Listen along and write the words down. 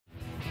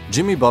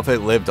Jimmy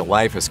Buffett lived a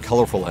life as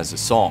colorful as his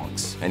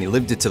songs, and he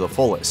lived it to the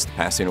fullest,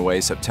 passing away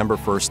September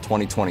 1st,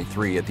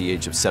 2023 at the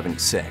age of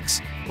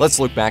 76. Let's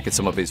look back at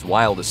some of his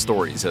wildest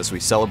stories as we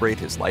celebrate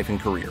his life and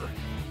career.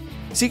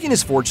 Seeking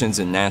his fortunes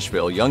in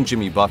Nashville, young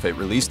Jimmy Buffett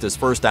released his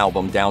first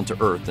album, Down to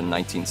Earth, in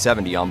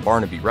 1970 on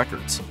Barnaby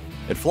Records.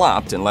 It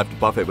flopped and left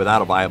Buffett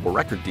without a viable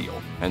record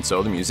deal, and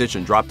so the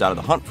musician dropped out of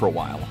the hunt for a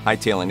while,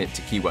 hightailing it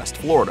to Key West,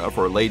 Florida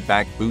for a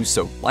laid-back,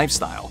 booze-soaked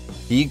lifestyle.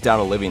 He eked out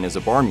a living as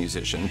a bar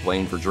musician,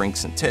 playing for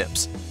drinks and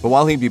tips. But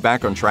while he'd be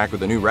back on track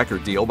with a new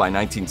record deal by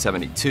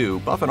 1972,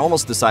 Buffett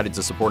almost decided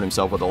to support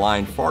himself with a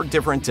line far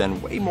different and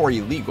way more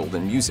illegal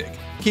than music.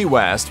 Key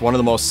West, one of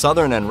the most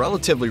southern and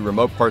relatively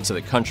remote parts of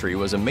the country,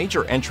 was a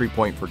major entry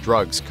point for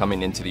drugs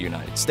coming into the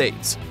United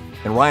States.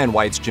 In Ryan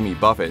White's Jimmy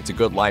Buffett, It's a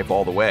Good Life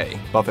All the Way,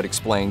 Buffett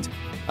explained,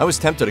 "I was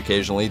tempted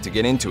occasionally to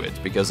get into it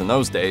because in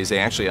those days they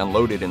actually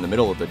unloaded in the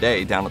middle of the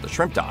day down at the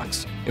shrimp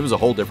docks. It was a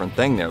whole different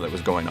thing there that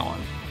was going on."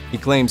 He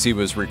claims he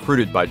was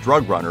recruited by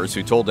drug runners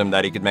who told him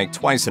that he could make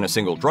twice in a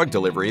single drug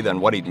delivery than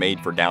what he'd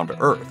made for Down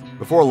to Earth.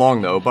 Before long,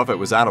 though, Buffett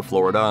was out of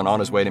Florida and on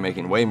his way to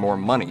making way more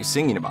money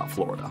singing about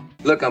Florida.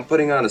 "Look, I'm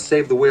putting on a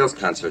Save the Whales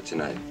concert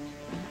tonight.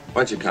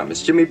 Why don't you come?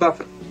 It's Jimmy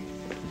Buffett."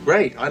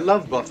 "Great, I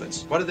love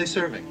Buffett's. What are they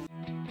serving?"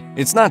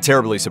 It's not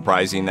terribly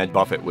surprising that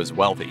Buffett was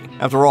wealthy.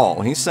 After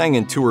all, he sang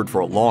and toured for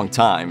a long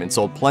time and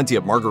sold plenty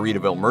of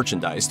Margaritaville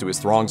merchandise to his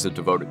throngs of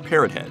devoted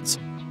parrot heads.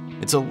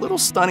 It's a little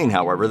stunning,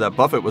 however, that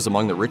Buffett was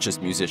among the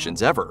richest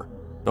musicians ever.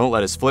 Don't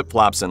let his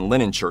flip-flops and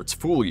linen shirts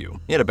fool you.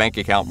 He had a bank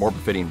account more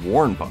befitting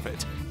Warren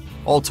Buffett.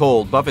 All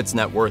told, Buffett's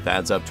net worth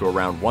adds up to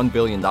around $1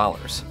 billion.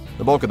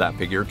 The bulk of that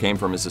figure came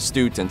from his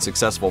astute and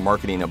successful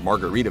marketing of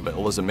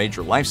Margaritaville as a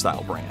major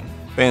lifestyle brand.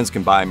 Fans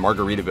can buy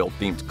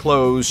Margaritaville-themed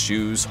clothes,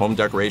 shoes, home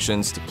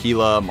decorations,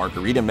 tequila,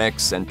 margarita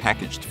mix, and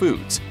packaged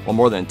foods, while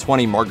more than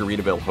 20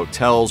 Margaritaville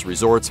hotels,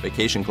 resorts,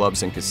 vacation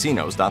clubs, and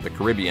casinos dot the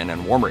Caribbean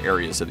and warmer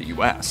areas of the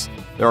U.S.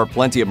 There are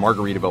plenty of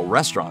Margaritaville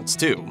restaurants,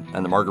 too,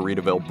 and the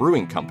Margaritaville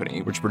Brewing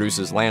Company, which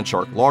produces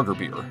Landshark lager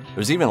beer.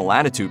 There's even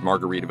Latitude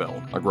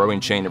Margaritaville, a growing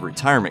chain of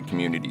retirement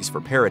communities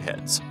for parrot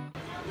heads.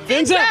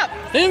 Fins up!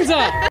 Fins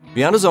up!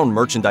 Beyond his own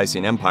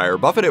merchandising empire,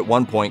 Buffett at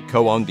one point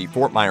co-owned the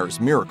Fort Myers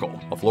Miracle,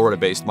 a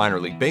Florida-based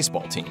minor league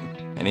baseball team.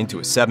 And into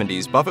his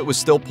 70s, Buffett was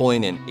still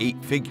pulling in 8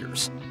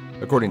 figures.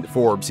 According to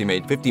Forbes, he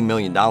made $50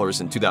 million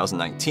in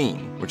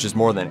 2019, which is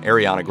more than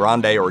Ariana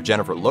Grande or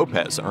Jennifer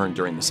Lopez earned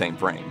during the same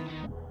frame.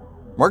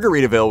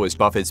 Margaritaville was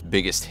Buffett's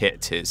biggest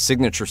hit, his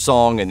signature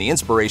song, and the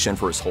inspiration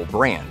for his whole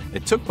brand.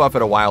 It took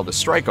Buffett a while to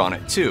strike on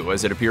it, too,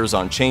 as it appears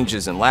on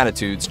Changes in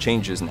Latitudes,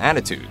 Changes in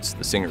Attitudes,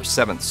 the singer's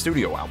 7th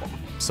studio album.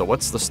 So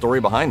what's the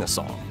story behind the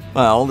song?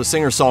 Well, the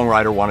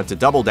singer-songwriter wanted to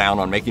double down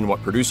on making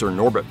what producer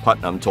Norbert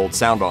Putnam told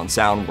Sound on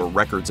Sound were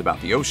records about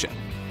the ocean.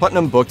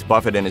 Putnam booked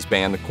Buffett and his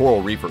band, the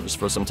Coral Reefers,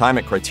 for some time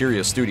at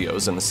Criteria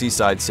Studios in the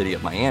seaside city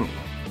of Miami.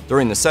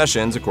 During the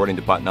sessions, according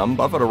to Putnam,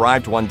 Buffett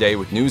arrived one day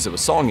with news of a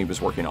song he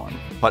was working on.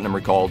 Putnam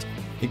recalled,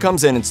 "He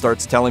comes in and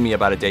starts telling me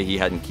about a day he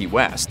had in Key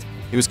West.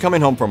 He was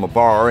coming home from a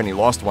bar and he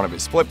lost one of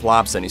his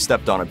flip-flops and he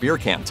stepped on a beer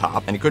can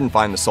top and he couldn't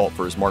find the salt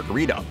for his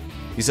margarita.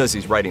 He says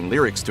he's writing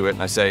lyrics to it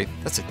and I say,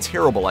 that's a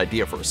terrible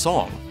idea for a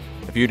song."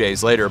 A few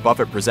days later,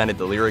 Buffett presented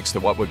the lyrics to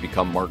what would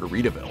become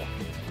Margaritaville.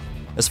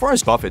 As far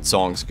as Buffett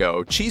songs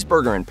go,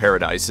 Cheeseburger in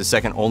Paradise is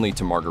second only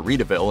to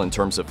Margaritaville in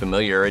terms of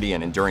familiarity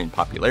and enduring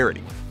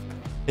popularity.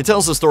 It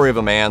tells the story of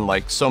a man,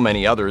 like so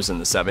many others in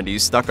the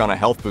 70s, stuck on a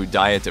health food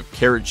diet of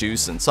carrot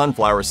juice and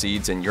sunflower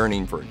seeds and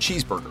yearning for a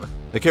cheeseburger.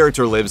 The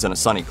character lives in a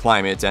sunny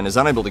climate and is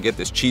unable to get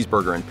this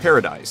cheeseburger in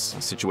paradise,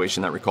 a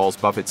situation that recalls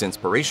Buffett's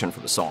inspiration for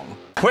the song.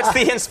 What's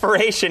the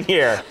inspiration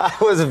here? I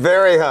was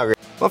very hungry.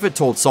 Buffett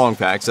told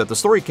Songfacts that the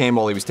story came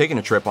while he was taking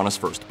a trip on his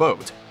first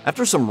boat.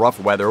 After some rough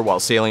weather while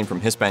sailing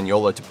from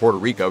Hispaniola to Puerto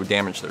Rico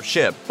damaged their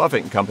ship,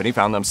 Buffett and company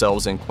found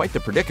themselves in quite the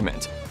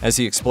predicament. As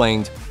he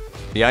explained,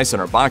 "The ice in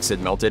our box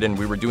had melted and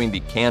we were doing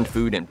the canned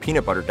food and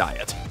peanut butter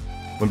diet."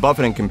 When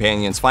Buffett and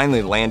companions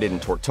finally landed in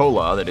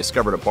Tortola, they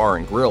discovered a bar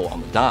and grill on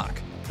the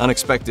dock.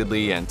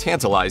 Unexpectedly and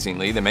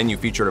tantalizingly, the menu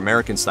featured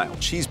American-style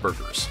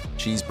cheeseburgers.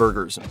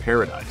 Cheeseburgers in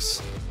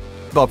paradise.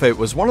 Buffett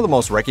was one of the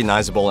most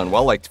recognizable and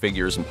well-liked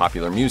figures in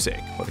popular music,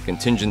 with a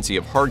contingency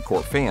of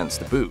hardcore fans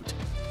to boot.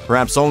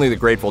 Perhaps only the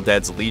Grateful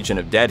Dead's Legion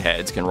of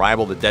Deadheads can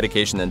rival the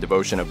dedication and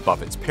devotion of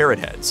Buffett's parrot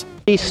heads.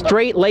 These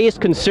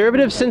straight-laced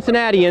conservative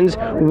Cincinnatians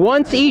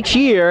once each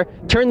year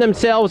turn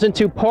themselves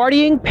into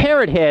partying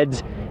parrot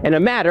heads in a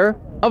matter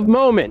of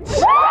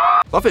moments.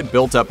 Buffett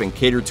built up and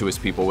catered to his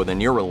people with a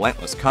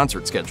near-relentless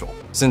concert schedule.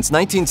 Since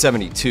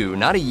 1972,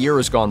 not a year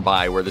has gone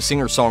by where the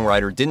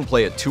singer-songwriter didn't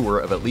play a tour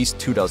of at least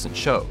 24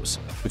 shows.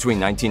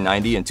 Between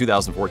 1990 and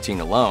 2014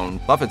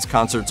 alone, Buffett's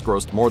concerts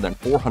grossed more than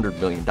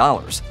 $400 million,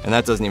 and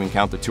that doesn't even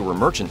count the tour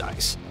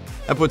merchandise.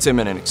 That puts him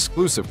in an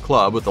exclusive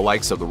club with the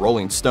likes of the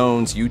Rolling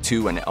Stones,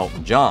 U2, and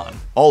Elton John,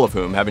 all of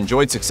whom have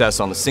enjoyed success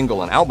on the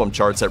single and album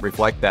charts that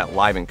reflect that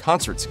live and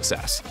concert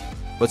success.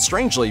 But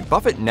strangely,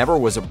 Buffett never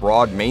was a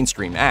broad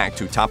mainstream act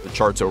who topped the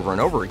charts over and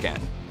over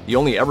again. He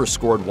only ever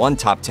scored one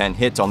top 10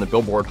 hit on the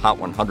Billboard Hot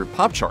 100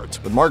 pop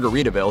charts, with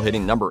Margaritaville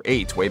hitting number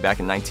 8 way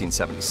back in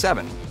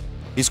 1977.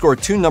 He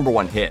scored 2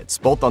 #1 hits,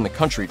 both on the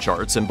country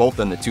charts and both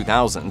in the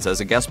 2000s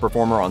as a guest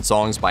performer on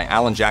songs by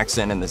Alan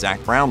Jackson and the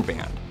Zac Brown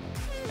Band.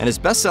 And his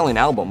best-selling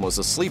album was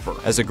a sleeper,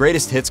 as the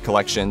greatest hits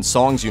collection,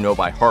 Songs You Know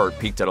by Heart,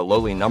 peaked at a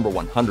lowly number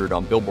 100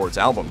 on Billboard's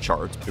album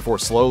chart before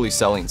slowly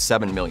selling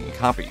 7 million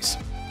copies.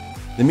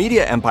 The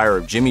media empire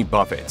of Jimmy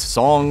Buffett,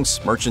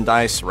 songs,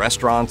 merchandise,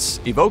 restaurants,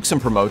 evokes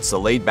and promotes the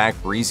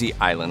laid-back, breezy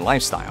island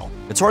lifestyle.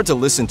 It's hard to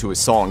listen to his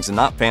songs and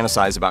not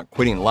fantasize about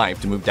quitting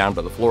life to move down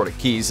to the Florida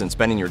Keys and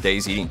spending your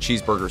days eating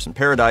cheeseburgers in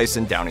paradise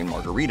and downing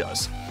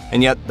margaritas.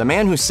 And yet, the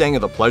man who sang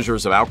of the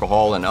pleasures of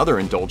alcohol and other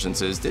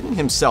indulgences didn't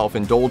himself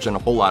indulge in a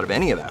whole lot of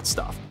any of that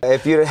stuff.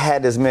 If you'd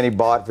had as many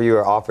bought for you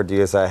or offered to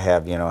you as I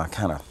have, I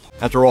kind of...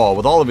 After all,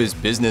 with all of his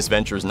business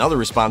ventures and other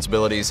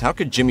responsibilities, how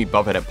could Jimmy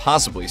Buffett have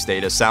possibly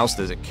stayed as soused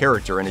as a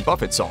character in a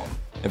Buffett song?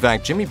 In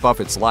fact, Jimmy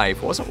Buffett's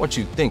life wasn't what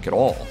you'd think at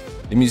all.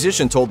 The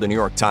musician told the New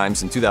York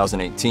Times in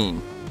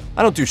 2018,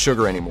 "I don't do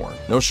sugar anymore.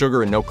 No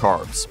sugar and no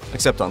carbs,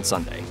 except on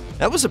Sunday."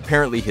 That was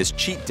apparently his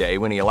cheat day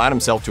when he allowed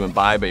himself to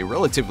imbibe a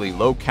relatively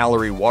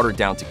low-calorie,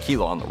 watered-down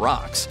tequila on the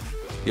rocks.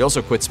 He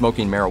also quit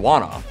smoking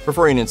marijuana,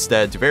 preferring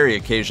instead to very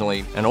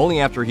occasionally, and only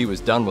after he was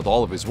done with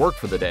all of his work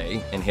for the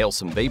day, inhale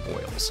some vape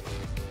oils.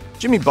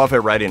 Jimmy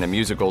Buffett writing a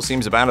musical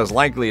seems about as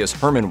likely as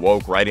Herman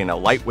Wouk writing a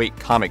lightweight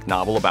comic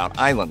novel about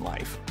island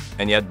life.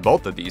 And yet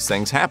both of these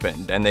things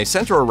happened, and they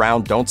center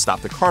around Don't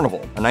Stop the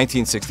Carnival, a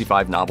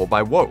 1965 novel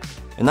by Wouk.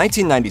 In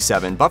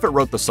 1997, Buffett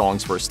wrote the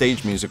songs for a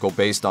stage musical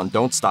based on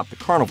Don't Stop the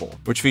Carnival,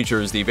 which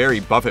features the very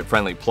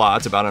Buffett-friendly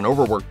plot about an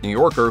overworked New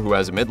Yorker who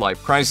has a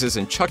midlife crisis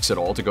and chucks it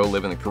all to go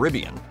live in the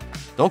Caribbean.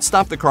 Don't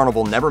Stop the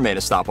Carnival never made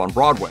a stop on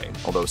Broadway,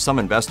 although some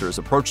investors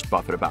approached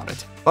Buffett about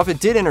it. Buffett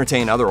did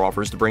entertain other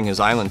offers to bring his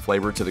island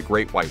flavor to the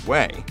Great White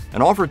Way.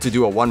 An offer to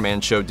do a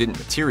one-man show didn't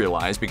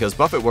materialize because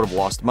Buffett would have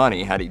lost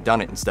money had he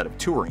done it instead of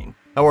touring.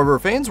 However,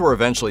 fans were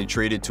eventually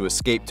treated to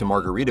Escape to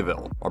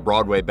Margaritaville, a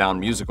Broadway-bound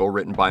musical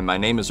written by My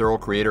Name is Earl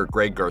creator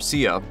Greg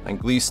Garcia and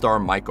Glee star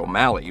Mike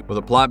O'Malley, with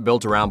a plot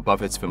built around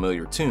Buffett's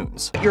familiar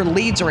tunes. Your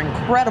leads are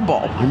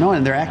incredible. I know,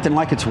 and they're acting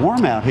like it's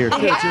warm out here,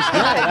 too. It's just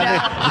great.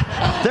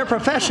 I mean, they're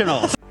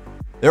professionals.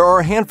 There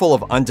are a handful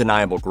of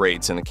undeniable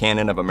greats in the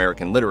canon of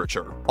American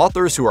literature,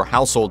 authors who are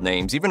household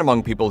names even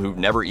among people who've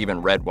never even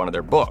read one of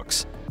their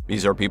books.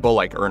 These are people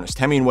like Ernest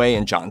Hemingway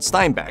and John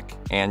Steinbeck,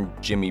 and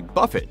Jimmy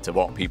Buffett, of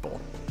all people.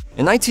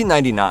 In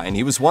 1999,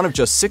 he was one of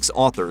just 6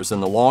 authors in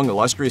the long,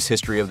 illustrious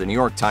history of the New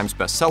York Times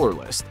bestseller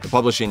list, the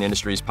publishing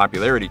industry's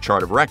popularity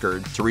chart of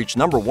record, to reach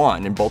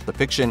 #1 in both the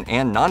fiction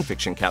and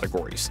nonfiction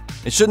categories.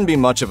 It shouldn't be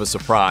much of a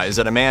surprise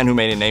that a man who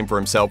made a name for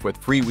himself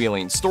with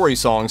freewheeling story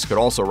songs could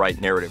also write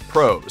narrative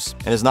prose,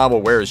 and his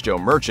novel Where is Joe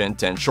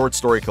Merchant and short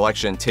story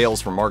collection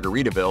Tales from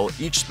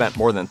Margaritaville each spent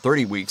more than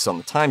 30 weeks on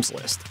the Times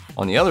list.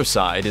 On the other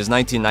side, his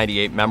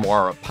 1998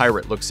 memoir A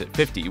Pirate Looks at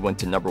 50 went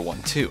to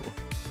 #1 too.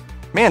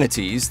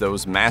 Manatees,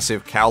 those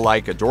massive,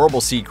 cow-like,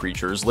 adorable sea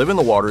creatures, live in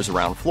the waters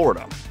around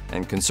Florida,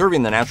 and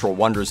conserving the natural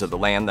wonders of the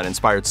land that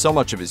inspired so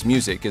much of his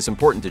music is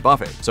important to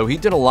Buffett, so he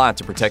did a lot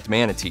to protect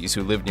manatees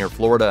who live near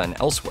Florida and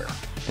elsewhere.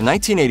 In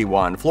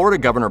 1981, Florida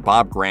Governor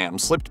Bob Graham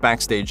slipped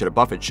backstage at a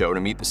Buffett show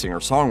to meet the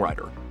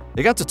singer-songwriter.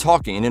 They got to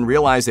talking and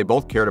realized they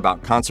both cared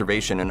about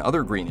conservation and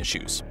other green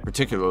issues,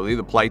 particularly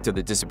the plight of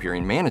the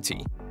disappearing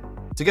manatee.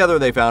 Together,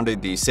 they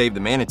founded the Save the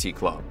Manatee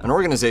Club, an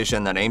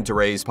organization that aimed to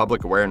raise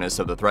public awareness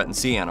of the threatened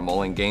sea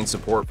animal and gain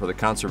support for the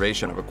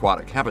conservation of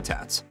aquatic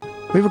habitats.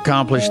 We've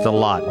accomplished a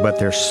lot, but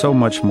there's so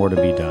much more to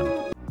be done.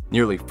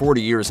 Nearly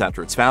 40 years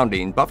after its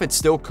founding, Buffett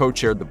still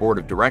co-chaired the board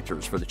of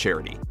directors for the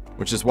charity,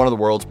 which is one of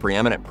the world's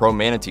preeminent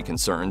pro-manatee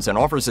concerns and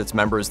offers its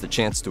members the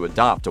chance to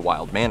adopt a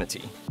wild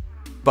manatee.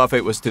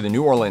 Buffett was to the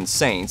New Orleans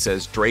Saints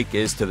as Drake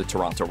is to the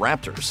Toronto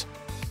Raptors.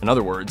 In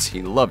other words,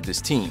 he loved his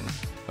team.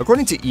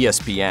 According to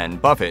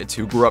ESPN, Buffett,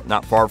 who grew up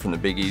not far from the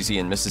Big Easy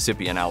in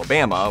Mississippi and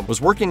Alabama,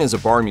 was working as a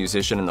bar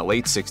musician in the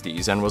late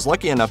 60s and was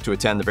lucky enough to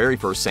attend the very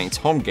first Saints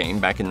home game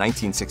back in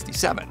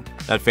 1967.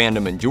 That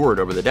fandom endured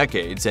over the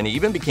decades, and he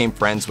even became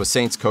friends with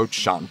Saints coach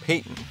Sean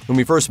Payton, whom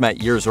he first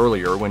met years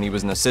earlier when he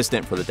was an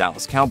assistant for the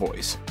Dallas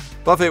Cowboys.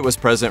 Buffett was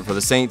present for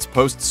the Saints'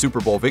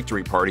 post-Super Bowl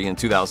victory party in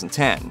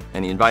 2010,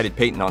 and he invited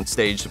Payton on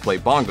stage to play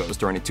bongos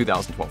during a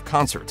 2012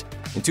 concert.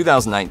 In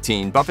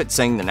 2019, Buffett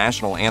sang the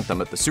national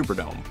anthem at the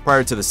Superdome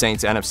prior to the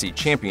Saints' NFC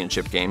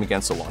Championship game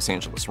against the Los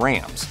Angeles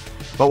Rams.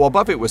 But while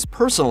Buffett was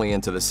personally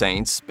into the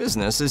Saints,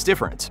 business is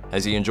different,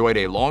 as he enjoyed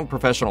a long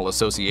professional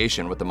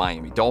association with the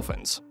Miami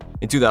Dolphins.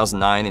 In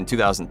 2009 and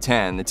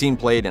 2010, the team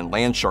played in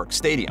Landshark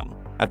Stadium,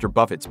 after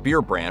Buffett's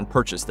beer brand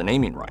purchased the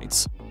naming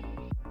rights.